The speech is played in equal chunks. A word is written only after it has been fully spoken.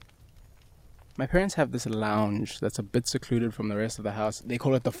My parents have this lounge that's a bit secluded from the rest of the house. They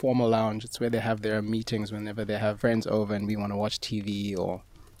call it the formal lounge. It's where they have their meetings whenever they have friends over and we want to watch TV or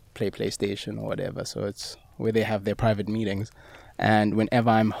play PlayStation or whatever. So it's where they have their private meetings. And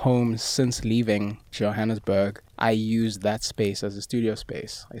whenever I'm home since leaving Johannesburg, I use that space as a studio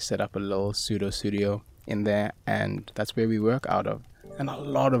space. I set up a little pseudo studio in there, and that's where we work out of. And a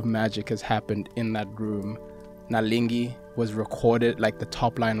lot of magic has happened in that room. Nalingi was recorded, like the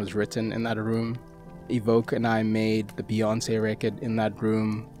top line was written in that room. Evoke and I made the Beyonce record in that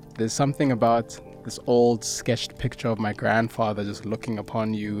room. There's something about this old sketched picture of my grandfather just looking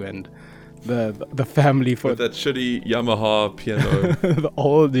upon you, and the family with that shitty Yamaha piano. the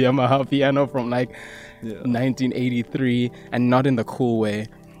old Yamaha piano from 1983, and not in the cool way.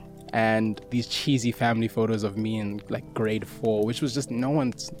 And these cheesy family photos of me in like grade 4, which was just no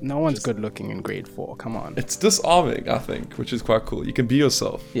one's good looking in grade 4. Come on. It's disarming, I think, which is quite cool. You can be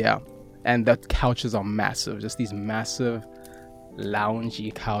yourself. Yeah. And the couches are massive, just these massive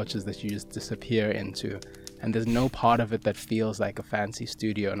loungy couches that you just disappear into. And there's no part of it that feels like a fancy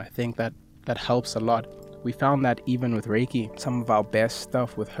studio. And I think that helps a lot. We found that even with Reiki, some of our best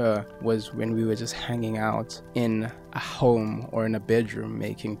stuff with her was when we were just hanging out in a home or in a bedroom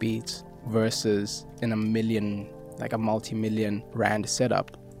making beats versus in a multi-million rand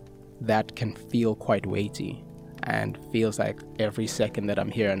setup that can feel quite weighty and feels like every second that I'm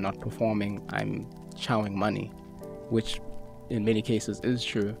here and not performing, I'm chowing money, which in many cases is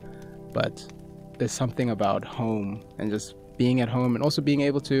true. But there's something about home and just being at home and also being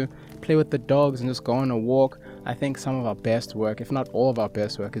able to play with the dogs and just go on a walk. I think some of our best work, if not all of our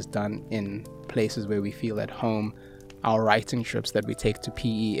best work, is done in places where we feel at home. Our writing trips that we take to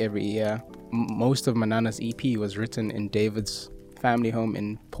PE every year, most of Manana's EP was written in David's family home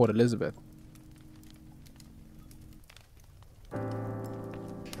in Port Elizabeth.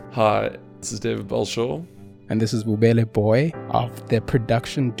 Hi, this is David Belshaw. And this is Bubele Boy of the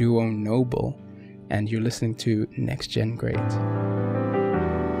production duo Noble. And you're listening to Next Gen Great.